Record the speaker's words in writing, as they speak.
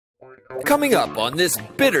Coming up on this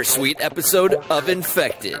bittersweet episode of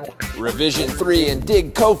Infected, Revision 3 and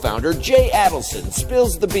Dig co-founder Jay Adelson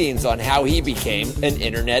spills the beans on how he became an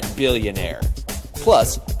internet billionaire.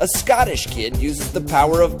 Plus, a Scottish kid uses the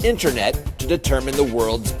power of internet to determine the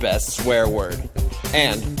world's best swear word.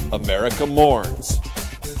 And America mourns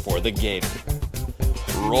for the Gator.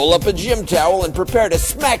 Roll up a gym towel and prepare to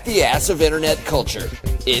smack the ass of internet culture.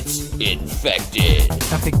 It's Infected.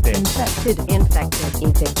 Infected.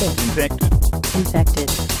 Infected.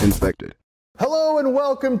 Infected. Hello and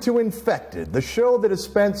welcome to Infected, the show that has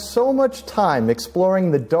spent so much time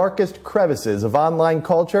exploring the darkest crevices of online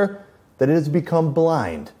culture that it has become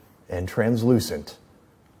blind and translucent.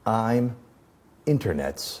 I'm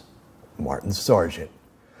Internet's Martin Sargent.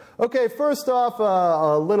 Okay, first off,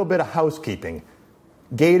 a little bit of housekeeping.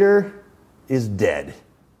 Gator is dead.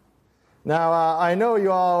 Now, I know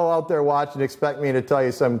you all out there watching expect me to tell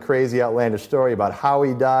you some crazy outlandish story about how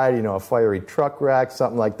he died, you know, a fiery truck wreck,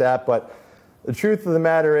 something like that, but the truth of the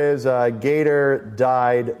matter is Gator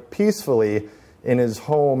died peacefully in his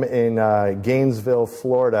home in Gainesville,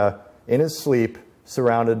 Florida, in his sleep,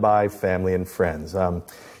 surrounded by family and friends.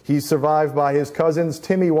 He's survived by his cousins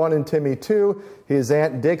Timmy 1 and Timmy 2, his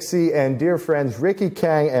Aunt Dixie, and dear friends Ricky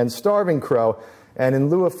Kang and Starving Crow. And in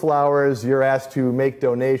lieu of flowers, you're asked to make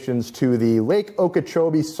donations to the Lake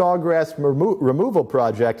Okeechobee Sawgrass Removal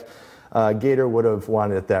Project. Gator would have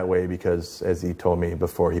wanted it that way because, as he told me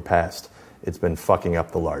before he passed, it's been fucking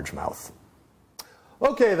up the largemouth.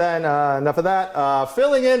 Okay then, enough of that.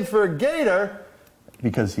 Filling in for Gator,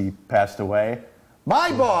 because he passed away,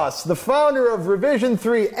 my boss, the founder of Revision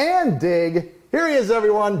 3 and Dig. Here he is,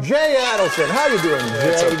 everyone, Jay Adelson. How you doing,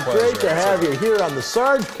 Jay? Great to have you here on the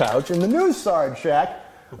Sarge couch in the new Sarge Shack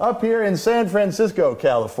up here in San Francisco,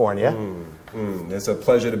 California. It's a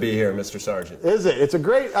pleasure to be here, Mr. Sargent. Is it? It's a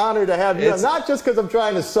great honor to have you. Not just because I'm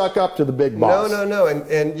trying to suck up to the big boss. No.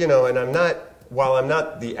 And you know, and I'm not, while I'm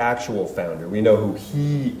not the actual founder, we know who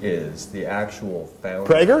he is, the actual founder.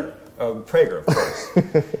 Prager? Prager, of course.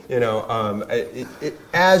 You know,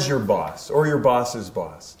 as your boss or your boss's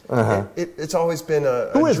boss. It's always been a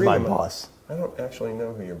Who is dream my of mine. boss? I don't actually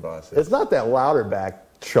know who your boss is. It's not that Louderback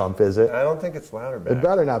chump, is it? I don't think it's Louderback. It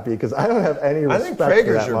better not be, because I don't have any respect I think for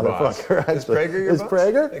Prager's that your boss. motherfucker. Is Prager your boss? Is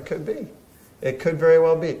Prager? It could be. It could very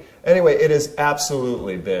well be. Anyway, it has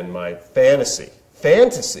absolutely been my fantasy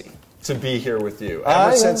to be here with you.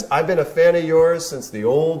 Ever since I've been a fan of yours since the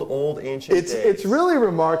old ancient days. It's really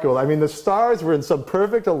remarkable. I mean, the stars were in some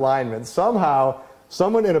perfect alignment. Somehow,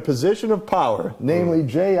 someone in a position of power, namely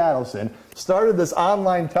Jay Adelson, started this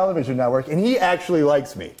online television network, and he actually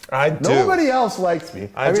likes me. I do. Nobody else likes me.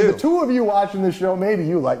 I mean, the two of you watching the show, maybe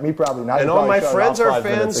you like me, probably not. And all my friends are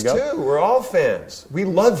fans too. We're all fans. We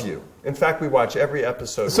love you. In fact, we watch every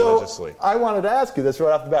episode religiously. I wanted to ask you this right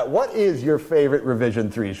off the bat. What is your favorite Revision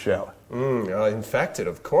 3 show? Infected,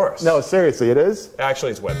 of course. No, seriously, it is? Actually,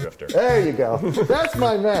 it's Web Drifter. There you go. That's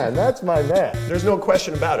my man. That's my man. There's no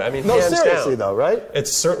question about it. I mean, no, hands seriously down. Though, right?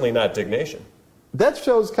 It's certainly not Diggnation. That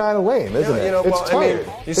show's kind of lame, isn't it? You know, it's tired.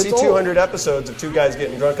 I mean, you see 200 episodes of two guys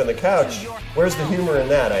getting drunk on the couch. Where's the humor in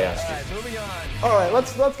that, I asked you? All right,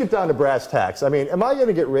 let's get down to brass tacks. I mean, am I going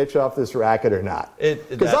to get rich off this racket or not?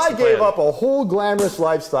 Because I gave up a whole glamorous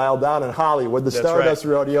lifestyle down in Hollywood, the Stardust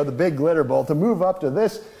Rodeo, the Big Glitter Bowl, to move up to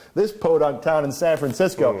this podunk town in San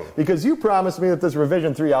Francisco, because you promised me that this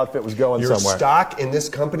Revision 3 outfit was going somewhere. Your stock in this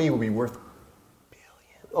company will be worth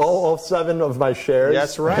billions. All 7 of my shares?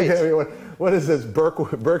 That's right. What is this,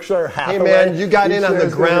 Berkshire Hathaway? Hey, man, you got in on the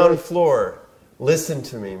ground floor. Listen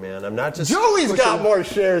to me, man. I'm not just... Joey's got more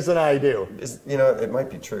shares than I do. You know, it might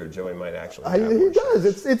be true. Joey might actually have He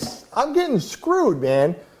does. I'm getting screwed,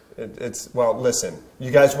 man. Well, listen. You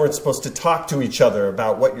guys weren't supposed to talk to each other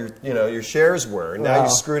about what your shares were. Now you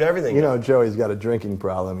screwed everything up. You know, Joey's got a drinking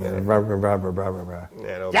problem. Yeah.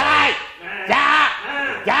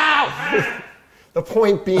 The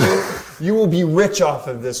point being, you will be rich off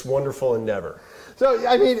of this wonderful endeavor. So,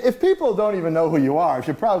 I mean, if people don't even know who you are, I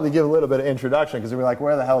should probably give a little bit of introduction, because they'll be like,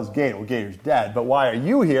 where the hell is Gator? Well, Gator's dead, but why are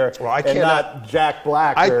you here and not Jack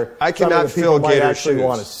Black or I cannot fill Gator's shoes.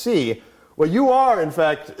 Want to see? Well, you are, in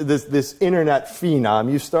fact, this internet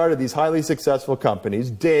phenom. You started these highly successful companies.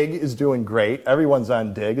 Dig is doing great. Everyone's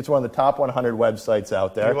on Dig. It's one of the top 100 websites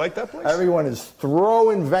out there. You like that place? Everyone is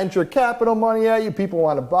throwing venture capital money at you. People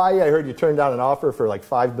want to buy you. I heard you turned down an offer for like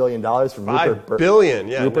 $5 billion from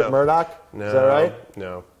Rupert Murdoch. No. Is that right?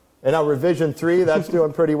 No. And now Revision 3, that's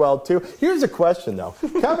doing pretty well too. Here's a question though.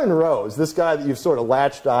 Kevin Rose, this guy that you've sort of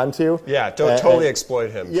latched onto. Yeah, totally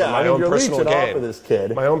exploit him for my own personal gain. Off of this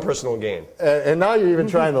kid. My own personal gain. And now you're even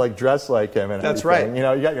trying to like dress like him and That's everything. right. You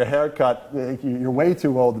know, you got your hair cut. You're way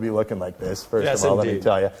too old to be looking like this, first Yes, of all, indeed. let me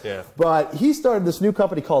tell you. Yeah. But he started this new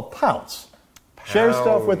company called Pounce. Share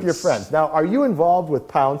stuff with your friends. Now, are you involved with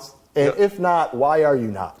Pounce? And if not, why are you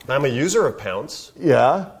not? I'm a user of Pounce.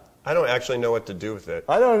 Yeah. I don't actually know what to do with it.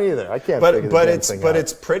 I don't either. I can't But figure this thing but out.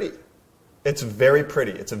 it's pretty. It's very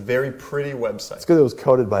pretty. It's a very pretty website. It's because it was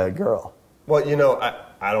coded by a girl. Well, you know,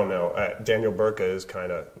 I don't know. Daniel Burka is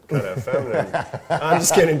kind of feminine. I'm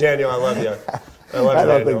just kidding, Daniel. I love you. I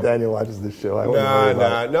don't think Daniel watches this show.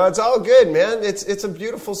 No, it's all good, man. It's a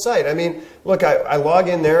beautiful site. I mean, look, I log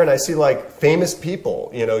in there and I see like famous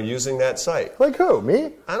people, you know, using that site. Like who?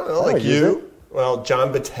 Me? I don't know, like you. Well,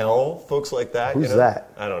 John Battelle, folks like that. Who's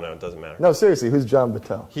that? I don't know. It doesn't matter. No, seriously, who's John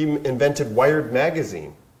Battelle? He invented Wired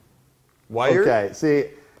magazine. Wired? Okay, see,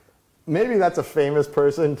 maybe that's a famous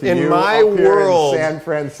person to in you my up here world, in San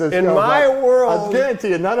Francisco. In my world, I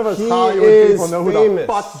guarantee you, none of us he Hollywood is people know who famous. the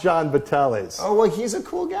fuck John Battelle is. Oh, well, he's a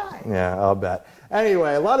cool guy. Yeah, I'll bet.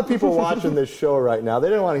 Anyway, a lot of people watching this show right now, they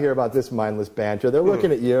don't want to hear about this mindless banter. They're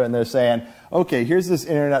looking at you and they're saying, okay, here's this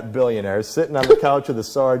internet billionaire sitting on the couch of the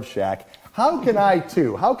Sarge Shack. How can I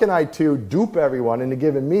too dupe everyone into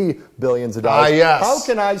giving me billions of dollars? Yes. How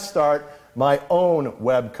can I start my own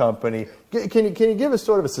web company? Can you give us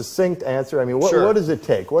sort of a succinct answer? I mean, what does it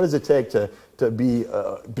take? What does it take to be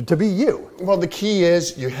you? Well, the key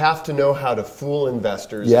is you have to know how to fool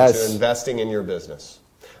investors into investing in your business.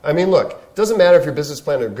 I mean, look, it doesn't matter if your business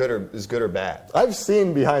plan is good or bad. I've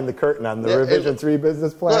seen behind the curtain on the Revision 3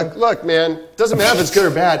 business plan. Look, man, it doesn't matter if it's good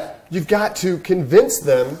or bad. You've got to convince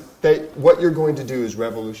them that what you're going to do is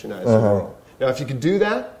revolutionize the world. Now, if you could do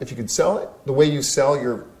that, if you could sell it the way you sell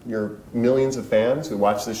your millions of fans who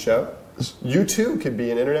watch this show, you too could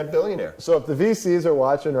be an internet billionaire. So if the VCs are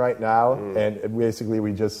watching right now, and basically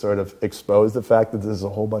we just sort of expose the fact that this is a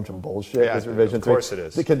whole bunch of bullshit, Yeah, this Revision of course it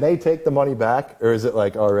is. Can they take the money back, or is it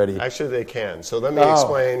like already? Actually, they can. So let me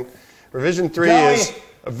explain. Revision 3 is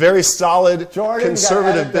a very solid,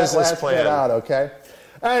 conservative business plan. Out, okay?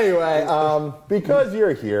 Anyway, because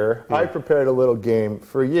you're here, I prepared a little game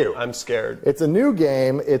for you. I'm scared. It's a new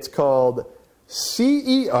game. It's called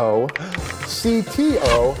CEO,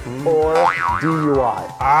 CTO, or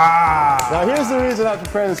DUI. Now, here's the reason I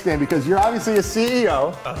prepared this game, because you're obviously a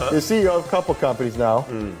CEO. You're CEO of a couple companies now,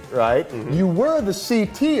 right? You were the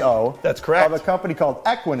CTO. That's correct. Of a company called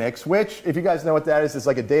Equinix, which, if you guys know what that is, it's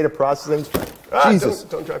like a data processing. Jesus.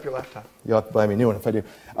 Don't drop your laptop. You'll have to buy me a new one if I do.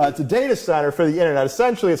 It's a data center for the internet.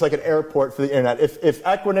 Essentially, it's like an airport for the internet. If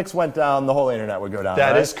Equinix went down, the whole internet would go down.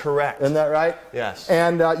 That right? is correct. Isn't that right? Yes.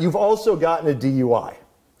 And you've also gotten a DUI,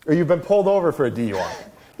 or you've been pulled over for a DUI.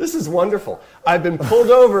 This is wonderful. I've been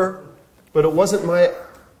pulled over, but it wasn't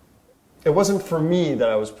for me that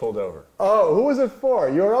I was pulled over. Oh, who was it for?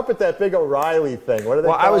 You were up at that big O'Reilly thing. What do they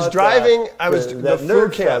call it? I was driving. The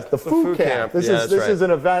food camp. The food camp. This Yeah, this is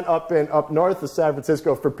an event up north of San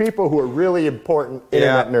Francisco for people who are really important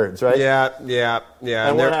internet nerds, right? Yeah.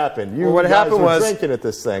 And what happened? What happened was drinking at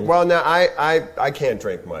this thing. Well, now I can't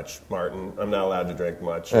drink much, Martin. I'm not allowed to drink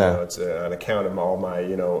much. You know, it's on account of all my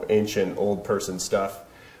ancient old person stuff.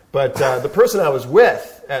 But the person I was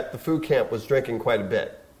with at the food camp was drinking quite a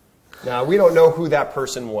bit. Now, we don't know who that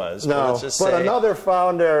person was. No, but let's just but say another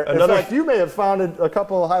founder. In fact, you may have founded a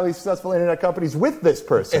couple of highly successful internet companies with this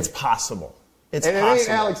person. It's possible. It's and possible. it ain't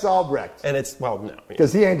Alex Albrecht. And it's, well, no.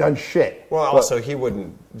 Because he ain't done shit. Well, also, he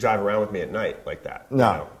wouldn't drive around with me at night like that.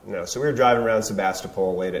 No. No. So we were driving around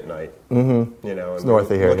Sebastopol late at night. Mm-hmm. It's north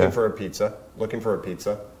of here. Looking for a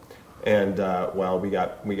pizza. And,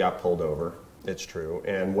 we got pulled over. It's true.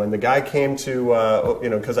 And when the guy came to,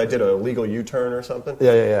 because I did a legal U-turn or something.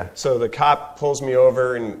 Yeah. So the cop pulls me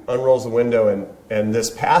over and unrolls the window, and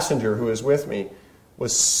this passenger who was with me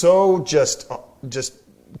was so just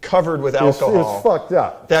covered with alcohol. He was fucked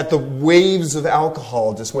up. That the waves of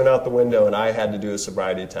alcohol just went out the window, and I had to do a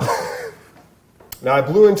sobriety test. Now, I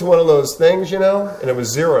blew into one of those things, and it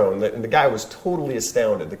was zero, and the guy was totally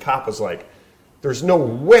astounded. The cop was like, there's no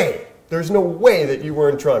way that you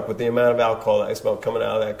weren't drunk with the amount of alcohol that I smelled coming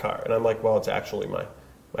out of that car. And I'm like, well, it's actually my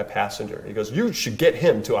passenger. He goes, you should get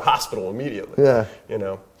him to a hospital immediately. Yeah. And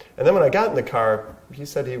then when I got in the car, he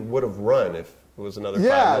said he would have run if it was another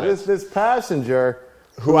 5 minutes. This passenger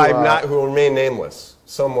who will remain nameless.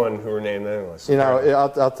 Someone who remained nameless.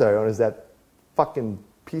 I'll tell you, is that fucking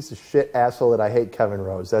piece of shit asshole that I hate, Kevin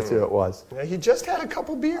Rose. That's who it was. Yeah, he just had a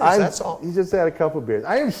couple beers, that's all. He just had a couple beers.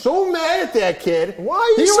 I am so mad at that kid. Why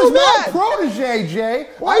are you so He was mad? my protege, Jay.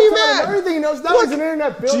 Why are you mad? Everything he knows now, Look, he's an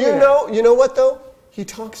internet do billionaire. you know what, though? He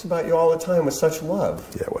talks about you all the time with such love.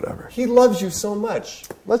 Yeah, whatever. He loves you so much.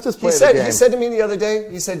 Let's just play the game. He said to me the other day,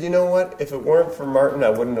 he said, you know what? If it weren't for Martin, I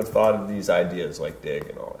wouldn't have thought of these ideas like Dig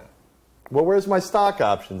and all that. Well, where's my stock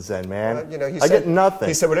options then, man? He I get nothing.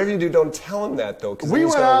 He said, whatever you do, don't tell him that, though, because we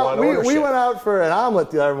he's going to want ownership. We went out for an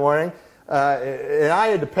omelet the other morning, and I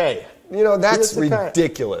had to pay. You know, that's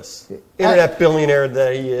ridiculous. Internet billionaire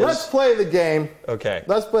that he is. Let's play the game. Okay.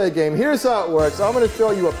 Let's play the game. Here's how it works. I'm going to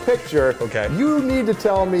show you a picture. Okay. You need to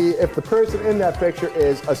tell me if the person in that picture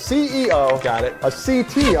is a CEO, got it, a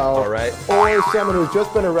CTO, all right, or someone who's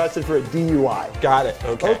just been arrested for a DUI. Got it.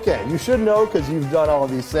 Okay. Okay. You should know because you've done all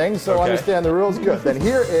of these things, so understand the rules. Good. Then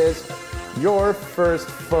here is your first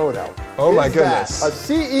photo. Oh, my goodness. That a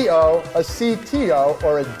CEO, a CTO,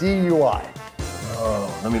 or a DUI?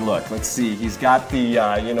 Oh, let me look. Let's see. He's got the,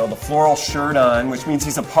 the floral shirt on, which means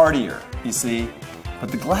he's a partier, you see.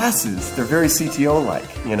 But the glasses, they're very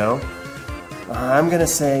CTO-like, you know. I'm gonna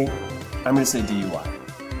say DUI.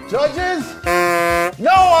 Judges?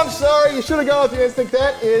 No, I'm sorry. You should have gone with your instinct.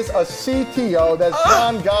 That is a CTO. That's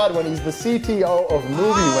John Godwin. He's the CTO of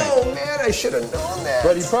MovieWing. Oh, man, I should have known that.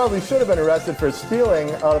 But he probably should have been arrested for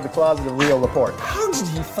stealing out of the closet of Rio Laporte. How did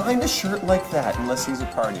he find a shirt like that unless he's a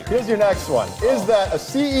partier? Here's your next one. Is that a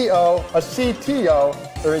CEO, a CTO,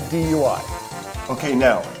 or a DUI? Okay,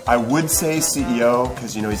 now, I would say CEO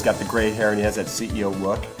because, he's got the gray hair and he has that CEO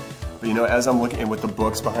look. But, as I'm looking, and with the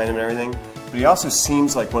books behind him and everything, but he also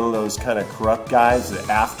seems like one of those kind of corrupt guys that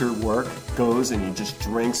after work goes and he just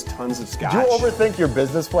drinks tons of scotch. Do you overthink your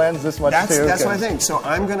business plans this much too? That's what I think. So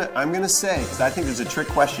I'm gonna say, because I think there's a trick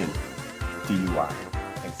question, DUI.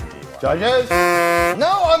 Thanks for DUI. Judges?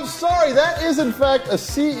 No, I'm sorry. That is in fact a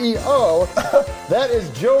CEO. That is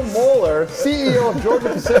Joe Moeller, CEO of Georgia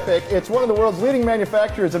Pacific. It's one of the world's leading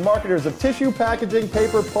manufacturers and marketers of tissue, packaging,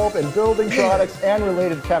 paper, pulp, and building products and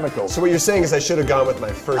related chemicals. So what you're saying is I should have gone with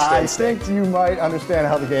my first instinct. I think you might understand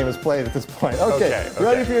how the game is played at this point. Okay.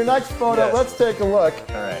 Ready for your next photo? Yes. Let's take a look.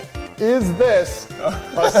 All right. Is this a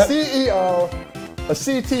CEO, a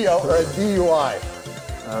CTO, or a DUI?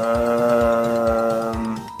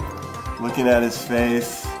 Looking at his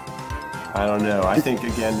face, I don't know. I think,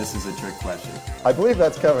 again, this is a trick question. I believe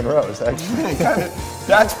that's Kevin Rose, actually.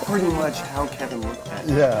 That's pretty much how Kevin looked at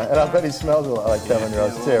it. Yeah, and I bet he smells a lot like Kevin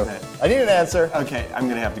Rose, too. I need an answer. Okay, I'm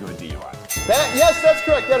going to have to go with DUI. Yes, that's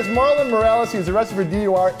correct. That is Marlon Morales. He was arrested for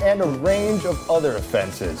DUI and a range of other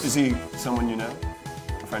offenses. Is he someone you know?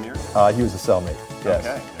 A friend of yours? He was a cellmate, yes.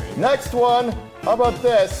 Okay, there you go. Next one. How about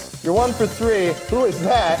this? You're 1 for 3. Who is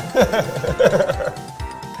that?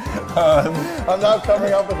 I'm now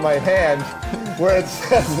coming up with my hand where it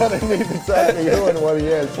says underneath exactly who and what he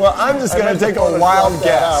is. Well, I'm just going to take a wild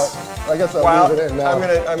guess. I guess I'll leave it in now.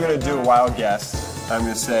 I'm going to do a wild guess. I'm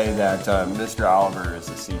going to say that Mr. Oliver is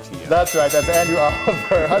the CTO. That's right. That's Andrew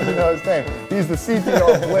Oliver. How do you know his name? He's the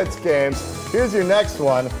CTO of Blitz Games. Here's your next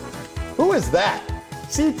one. Who is that?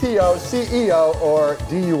 CTO, CEO, or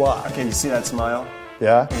DUI? Okay, you see that smile?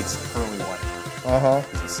 Yeah? It's Pearly White. Uh-huh.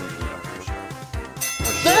 He's the CEO, for sure.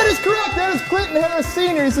 That is correct. That is Clinton Harris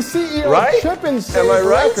Sr. He's the CEO right? of Chip and Save Am I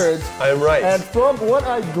right? Records. I'm right. And from what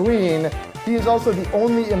I glean, he is also the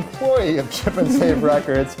only employee of Chip and Save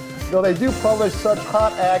Records, though they do publish such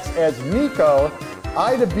hot acts as Miko,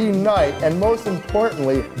 Ida B. Knight, and most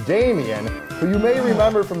importantly, Damien, who you may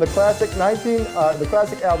remember from the classic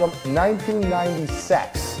album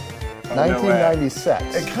 1996.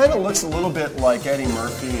 1996. It kind of looks a little bit like Eddie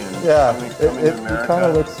Murphy and Coming to America, kind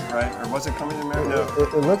of looks, right? Or was it Coming to America? No.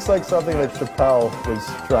 It looks like something that Chappelle was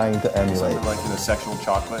trying to emulate. Something like Sexual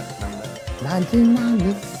Chocolate. Remember that?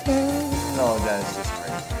 1996. Oh, that is just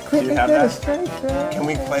great. Do you have that? Can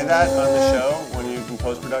we play that on the show when you can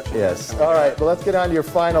post-production? Yes. All right, well, let's get on to your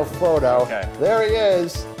final photo. Okay. There he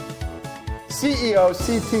is. CEO,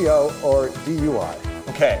 CTO, or DUI?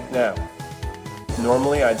 Okay, now,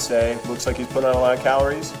 normally I'd say, looks like he's put on a lot of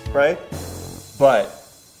calories, right? But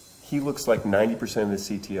he looks like 90% of the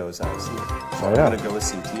CTOs I've seen. So I'm going to go with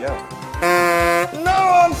CTO. No,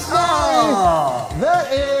 I'm sorry!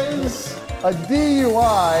 That is a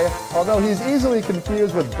DUI, although he's easily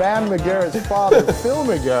confused with Bam Margera's father, Phil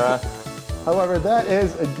Margera. However, that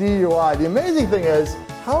is a DUI. The amazing thing is,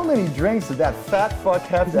 how many drinks did that fat fuck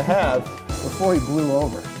have to have before he blew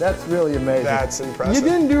over? That's really amazing. That's impressive. You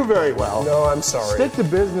didn't do very well. No, I'm sorry. Stick to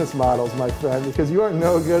business models, my friend, because you are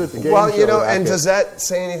no good at the game. Well, show and racket. does that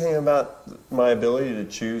say anything about my ability to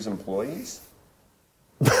choose employees?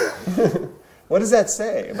 What does that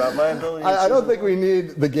say about my ability? I don't think we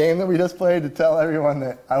need the game that we just played to tell everyone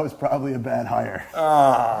that I was probably a bad hire.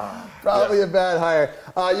 Probably a bad hire.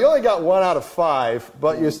 You only got 1 out of 5,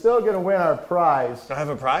 but you're still going to win our prize. Do I have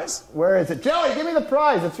a prize? Where is it? Joey, give me the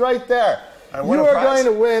prize. It's right there. You are going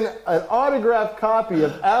to win an autographed copy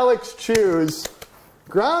of Alex Chu's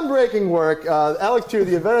groundbreaking work, Alex Chu,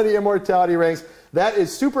 The Event of the Immortality Rings. That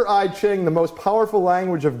is Super I Ching, the most powerful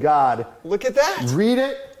language of God. Look at that. Read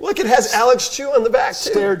it. Look, it has Alex Chu on the back, too.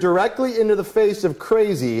 Stare directly into the face of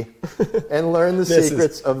crazy and learn the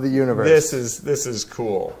secrets of the universe. This is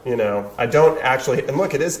cool. You know, I don't actually, and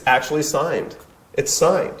look, it is actually signed. It's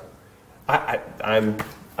signed. I'm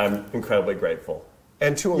incredibly grateful.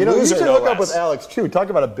 And to a loser, you should no hook up less. with Alex Chu. Talk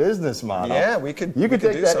about a business model. Yeah, we could. You could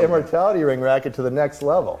take do that something. immortality ring racket to the next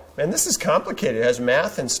level. And this is complicated. It has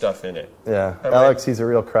math and stuff in it. Yeah, Alex, he's a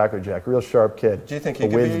real crackerjack, real sharp kid. Do you think he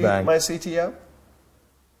could be my CTO?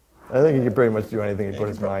 I think he can pretty much do anything he put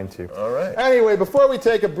his mind to. All right. Anyway, before we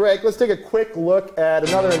take a break, let's take a quick look at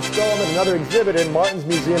another installment, another exhibit in Martin's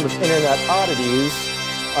Museum of Internet Oddities.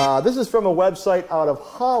 This is from a website out of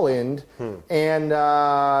Holland, and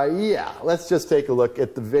yeah, let's just take a look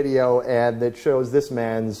at the video, and it shows this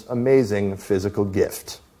man's amazing physical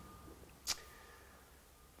gift.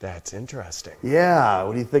 That's interesting. Yeah,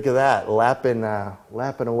 what do you think of that? Lapping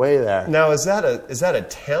away there. Now, is that a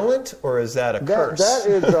talent or is that a curse? That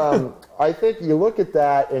is, I think you look at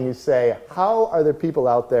that and you say, how are there people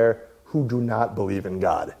out there who do not believe in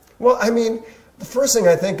God? Well, I mean, the first thing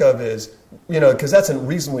I think of is, you know, because that's a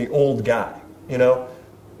reasonably old guy, you know.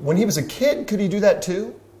 When he was a kid, could he do that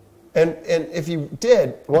too? And if he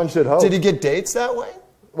did, one should hope. Did he get dates that way?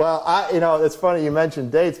 Well, it's funny you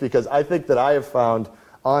mentioned dates because I think that I have found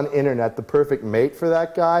on internet the perfect mate for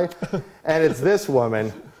that guy, and it's this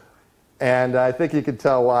woman. And I think you could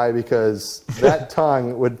tell why, because that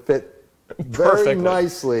tongue would fit very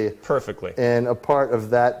nicely in a part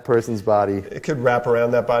of that person's body. It could wrap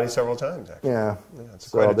around that body several times, actually. Yeah.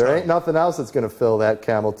 So there ain't nothing else that's going to fill that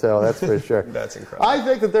camel toe, that's for sure. That's incredible. I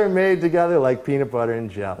think that they're made together like peanut butter and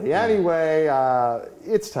jelly. Anyway,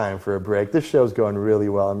 it's time for a break. This show's going really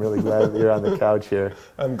well. I'm really glad that you're on the couch here.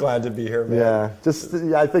 I'm glad to be here, man. Yeah.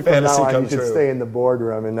 I think from now on you should stay in the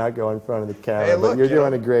boardroom and not go in front of the camera. Hey, look, but you're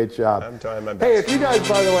doing a great job. I'm trying my best. Hey, if you guys,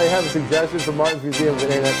 by the way, have a suggestion for Martin's Museum of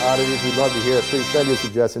Internet Oddities, we'd love to hear it. Please send your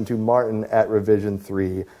suggestion to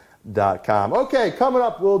martin@revision3.com. Okay, coming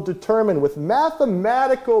up, we'll determine with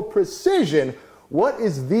mathematical precision what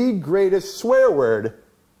is the greatest swear word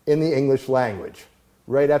in the English language.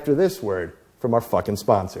 Right after this word from our fucking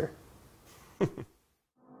sponsor.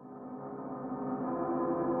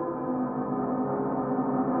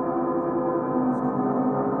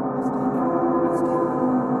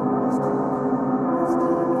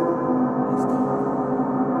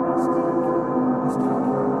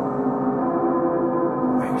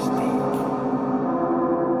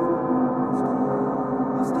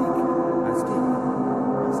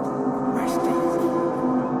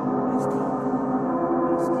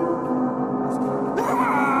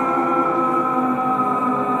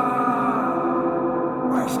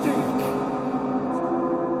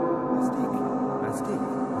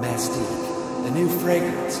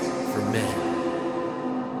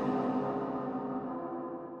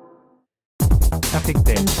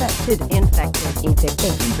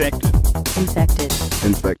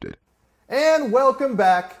 Infected. And welcome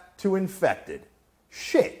back to Infected.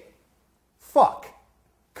 Shit. Fuck.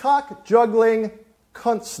 Cock juggling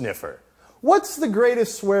cunt sniffer. What's the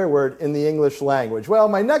greatest swear word in the English language? Well,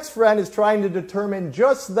 my next friend is trying to determine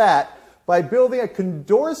just that by building a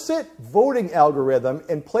Condorcet voting algorithm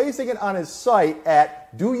and placing it on his site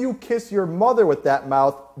at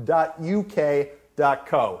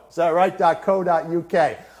doyoukissyourmotherwiththatmouth.uk.co. Is that right?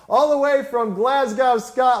 .co.uk. All the way from Glasgow,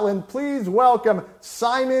 Scotland, please welcome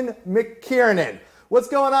Simon McKiernan. What's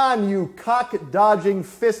going on, you cock-dodging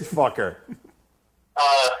fist fucker?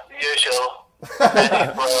 Usual.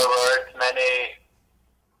 Many words, many.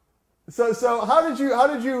 So how did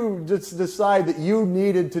you just decide that you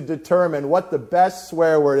needed to determine what the best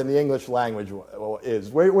swear word in the English language is?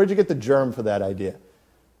 Where'd you get the germ for that idea?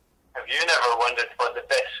 Have you never wondered what the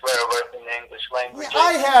best swear word in the English language is?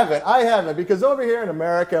 I haven't, because over here in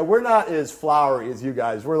America, we're not as flowery as you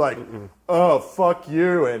guys. We're like, oh, fuck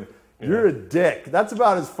you, and you're a dick. That's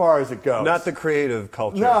about as far as it goes. Not the creative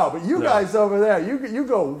culture. No, but you guys over there, you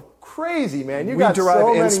go crazy, man. We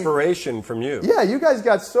derive inspiration from you. Yeah, you guys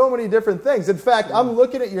got so many different things. In fact, I'm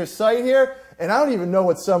looking at your site here, and I don't even know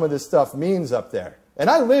what some of this stuff means up there. And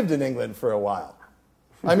I lived in England for a while.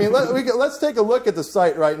 I mean, let's take a look at the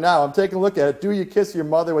site right now. I'm taking a look at it.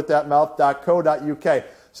 DoYouKissYourMotherWithThatMouth.co.uk.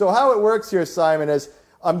 So how it works here, Simon, is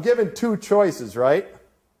I'm given two choices, right?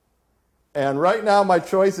 And right now my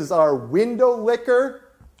choices are window licker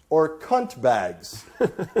or cunt bags.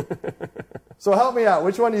 So help me out.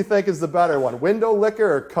 Which one do you think is the better one? Window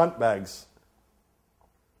licker or cunt bags?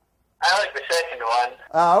 I like the second one.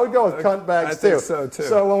 I would go with cunt bags, too. I think so, too.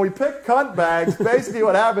 So when we pick cunt bags, basically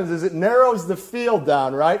what happens is it narrows the field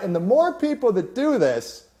down, right? And the more people that do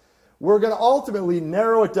this, we're going to ultimately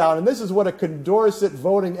narrow it down. And this is what a Condorcet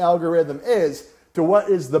voting algorithm is to what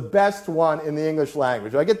is the best one in the English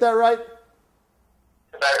language. Do I get that right?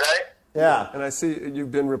 Is that right? Yeah. And I see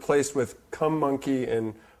you've been replaced with cum monkey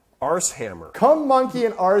and arse hammer. Cum monkey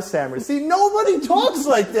and arse hammer. See, nobody talks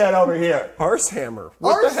like that over here. Arse hammer.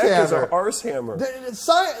 What Arse the heck is hammer. an arse hammer?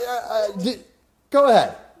 Go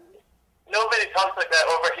ahead. Nobody talks like that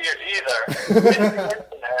over here either.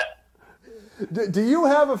 Do you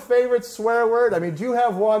have a favorite swear word? I mean, do you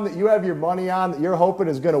have one that you have your money on that you're hoping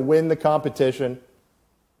is going to win the competition?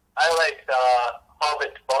 I like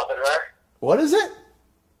Hobbit Botherer. What is it?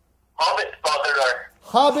 Hobbit Botherer.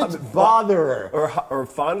 Hobbit botherer. Or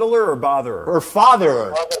fondler or botherer? Or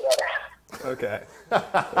fatherer. Botherer. Okay.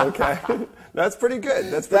 Okay. That's pretty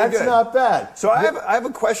good. That's pretty good. That's not bad. So I have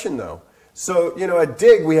a question, though. So, you know, at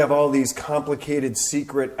Dig, we have all these complicated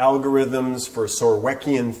secret algorithms for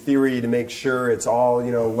Sorweckian theory to make sure it's all,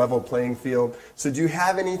 you know, level playing field. So do you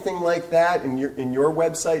have anything like that in your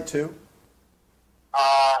website, too?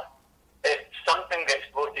 If something gets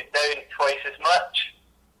voted down twice as much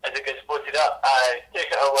as it gets voted up, I take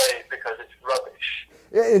it away because it's rubbish.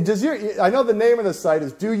 I know the name of the site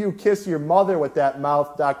is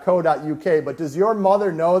doyoukissyourmotherwiththatmouth.co.uk, but does your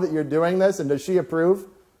mother know that you're doing this, and does she approve?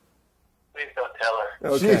 Please don't tell her.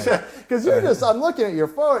 Okay. Because I'm looking at your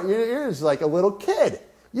phone, you're just like a little kid.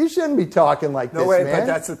 You shouldn't be talking like this, No, wait, man. but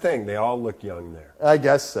that's the thing. They all look young there. I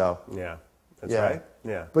guess so. Yeah. That's right.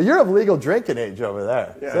 Yeah. But you're of legal drinking age over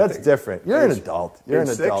there. Yeah, So that's different. You're an adult. You're an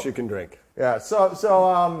Age adult. 6, you can drink. Yeah.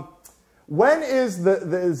 So when is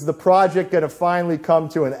the project going to finally come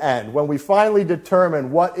to an end? When we finally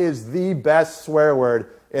determine what is the best swear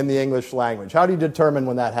word in the English language? How do you determine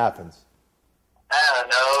when that happens? I don't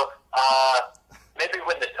know. Maybe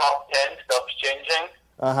when the top 10 stops changing.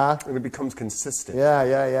 And it becomes consistent.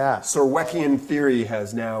 Yeah. Sorweckian theory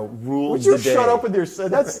has now ruled Would you the day. shut up with your...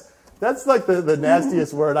 That's like the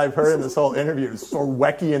nastiest word I've heard in this whole interview.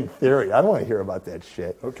 Sorweckian theory. I don't want to hear about that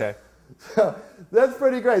shit. Okay. That's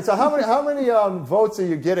pretty great. So how many votes are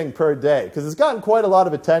you getting per day? Because it's gotten quite a lot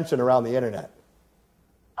of attention around the internet.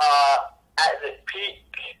 At the peak,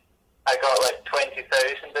 I got like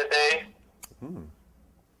 20,000 a day.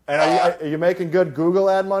 And are you making good Google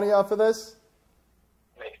ad money off of this?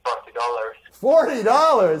 Make $40.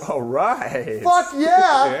 $40? All right. Fuck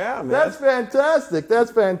yeah! Yeah, man. That's fantastic.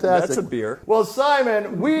 That's fantastic. That's a beer. Well,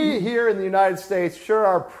 Simon, we here in the United States sure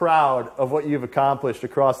are proud of what you've accomplished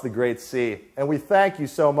across the Great Sea, and we thank you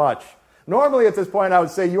so much. Normally at this point I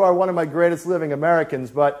would say you are one of my greatest living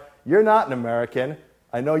Americans, but you're not an American.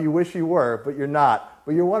 I know you wish you were, but you're not.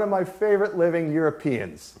 But you're one of my favorite living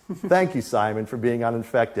Europeans. Thank you, Simon, for being on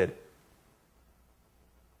Infected.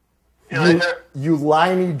 You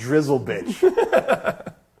limey drizzle bitch.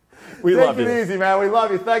 We love you. Take it easy, man. We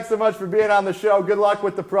love you. Thanks so much for being on the show. Good luck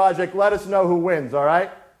with the project. Let us know who wins, all right?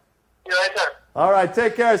 See you later. All right,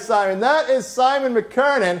 take care, Simon. That is Simon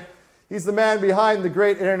McKernan. He's the man behind the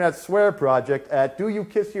great internet swear project at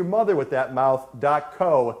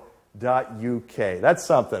doyoukissyourmotherwiththatmouth.co.uk. That's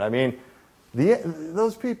something. I mean,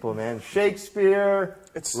 those people, man. Shakespeare,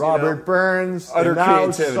 Robert Burns, utter and now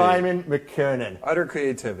creativity. Simon McKernan. Utter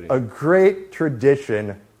creativity. A great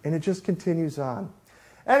tradition, and it just continues on.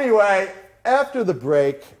 Anyway, after the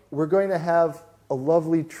break, we're going to have a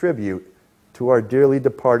lovely tribute to our dearly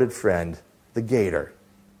departed friend, the Gator,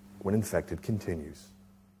 when Infected continues.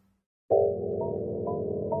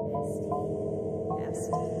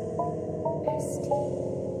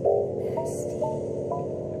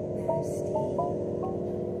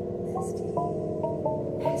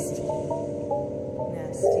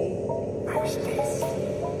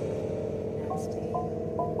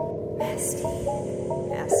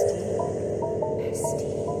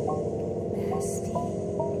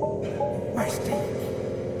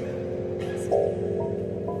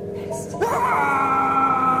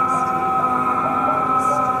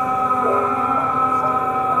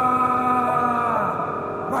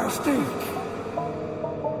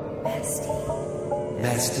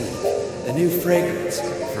 Mastique, a new fragrance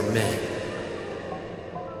for men.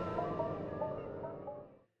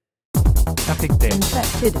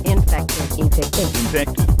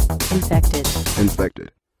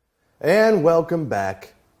 Infected. And welcome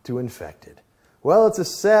back to Infected. Well, it's a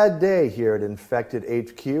sad day here at Infected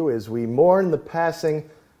HQ as we mourn the passing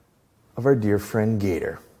of our dear friend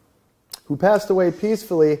Gator, who passed away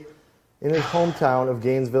peacefully in his hometown of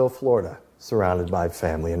Gainesville, Florida, surrounded by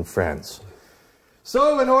family and friends.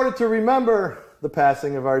 So, in order to remember the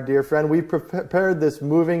passing of our dear friend, we prepared this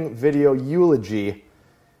moving video eulogy.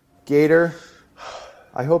 Gator,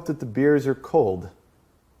 I hope that the beers are cold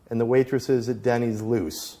and the waitresses at Denny's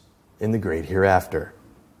loose in the great hereafter.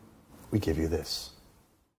 We give you this.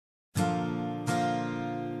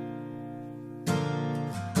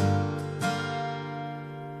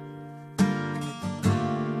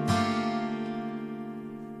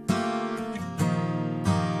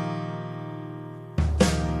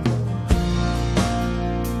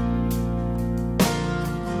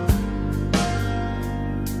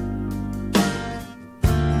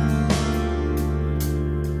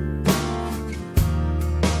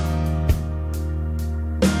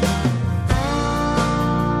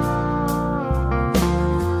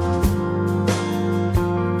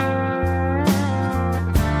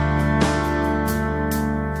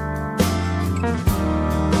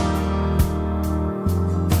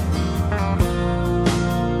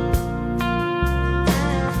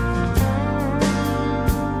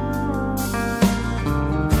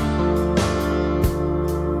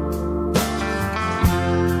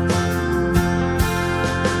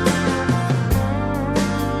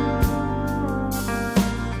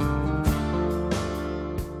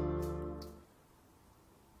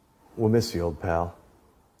 We'll miss you, old pal.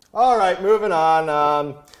 All right, moving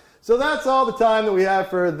on. So that's all the time that we have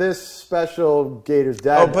for this special Gator's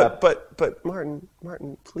Dad. Oh, but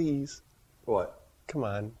Martin, please. What? Come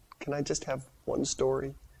on. Can I just have one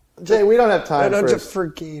story? Jay, we don't have time for just for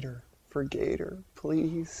Gator. For Gator,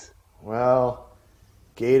 please. Well,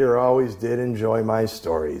 Gator always did enjoy my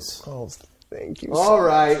stories. Oh, thank you. All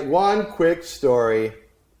right, one quick story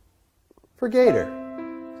for Gator.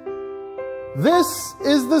 This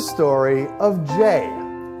is the story of Jay,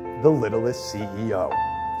 the littlest CEO.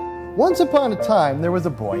 Once upon a time, there was a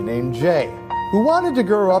boy named Jay who wanted to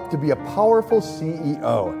grow up to be a powerful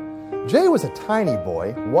CEO. Jay was a tiny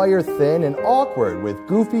boy, wire-thin and awkward with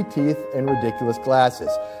goofy teeth and ridiculous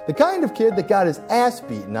glasses. The kind of kid that got his ass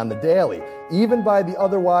beaten on the daily, even by the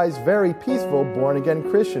otherwise very peaceful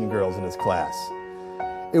born-again Christian girls in his class.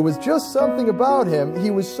 It was just something about him. He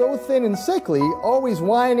was so thin and sickly, always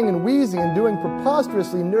whining and wheezing and doing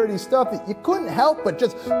preposterously nerdy stuff that you couldn't help but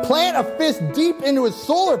just plant a fist deep into his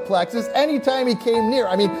solar plexus anytime he came near.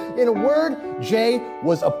 I mean, in a word, Jay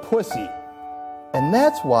was a pussy. And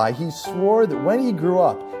that's why he swore that when he grew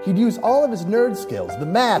up, he'd use all of his nerd skills, the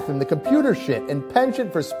math and the computer shit, and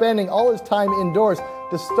penchant for spending all his time indoors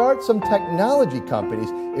to start some technology companies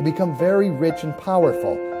and become very rich and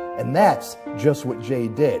powerful. And that's just what Jay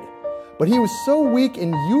did. But he was so weak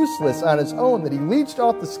and useless on his own that he leached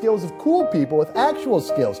off the skills of cool people with actual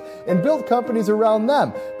skills and built companies around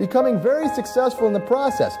them, becoming very successful in the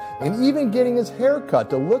process, and even getting his hair cut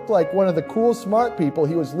to look like one of the cool, smart people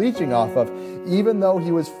he was leeching off of, even though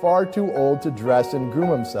he was far too old to dress and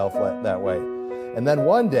groom himself that way. And then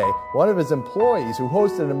one day, one of his employees, who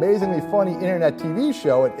hosted an amazingly funny internet TV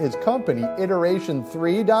show at his company,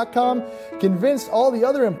 Iteration3.com, convinced all the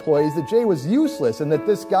other employees that Jay was useless and that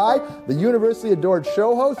this guy, the universally adored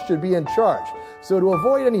show host, should be in charge. So to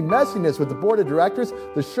avoid any messiness with the board of directors,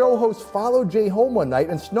 the show host followed Jay home one night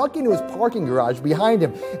and snuck into his parking garage behind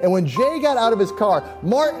him. And when Jay got out of his car,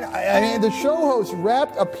 the show host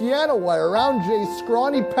wrapped a piano wire around Jay's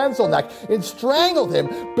scrawny pencil neck and strangled him,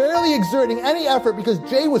 barely exerting any effort because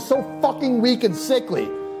Jay was so fucking weak and sickly.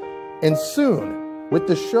 And soon, with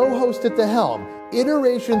the show host at the helm,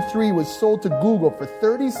 Iteration 3 was sold to Google for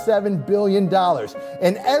 $37 billion,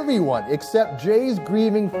 and everyone except Jay's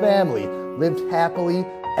grieving family lived happily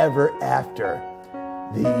ever after.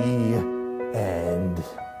 The end.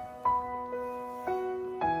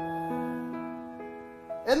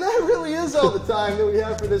 And that really is all the time that we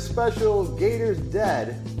have for this special Gator's Dead,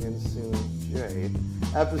 and soon Jay,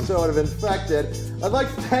 episode of Infected. I'd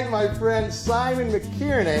like to thank my friend Simon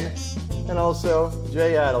McKiernan and also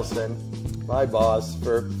Jay Adelson, my boss,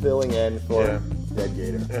 for filling in for Dead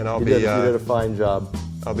Gator. And you did a fine job.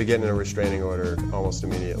 I'll be getting a restraining order almost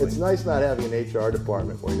immediately. It's nice not having an HR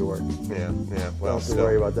department where you work. Yeah. Well, don't have to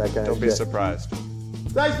worry about that kind of shit. Don't be surprised.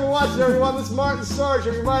 Thanks for watching, everyone. This is Martin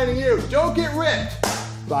Sargent reminding you, don't get ripped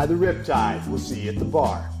by the riptide. We'll see you at the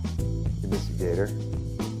bar. You miss you, Gator.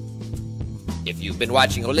 If you've been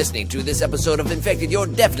watching or listening to this episode of Infected, you're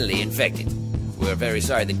definitely infected. We're very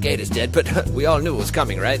sorry that Gator's dead, but we all knew it was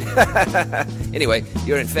coming, right? Anyway,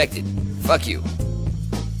 you're infected. Fuck you.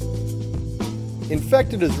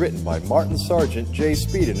 Infected is written by Martin Sargent, Jay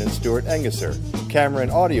Speiden, and Stewart Engesser. Camera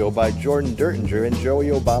and audio by Jordan Dertinger and Joey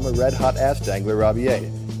Obama Red Hot Ass Dangler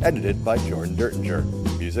Rabier. Edited by Jordan Dertinger.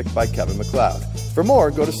 Music by Kevin MacLeod. For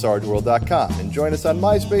more, go to sargeworld.com and join us on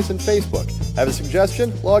MySpace and Facebook. Have a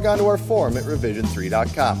suggestion? Log on to our forum at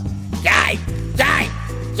revision3.com. Jay!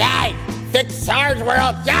 Fix Sarge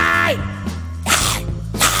World! Jay!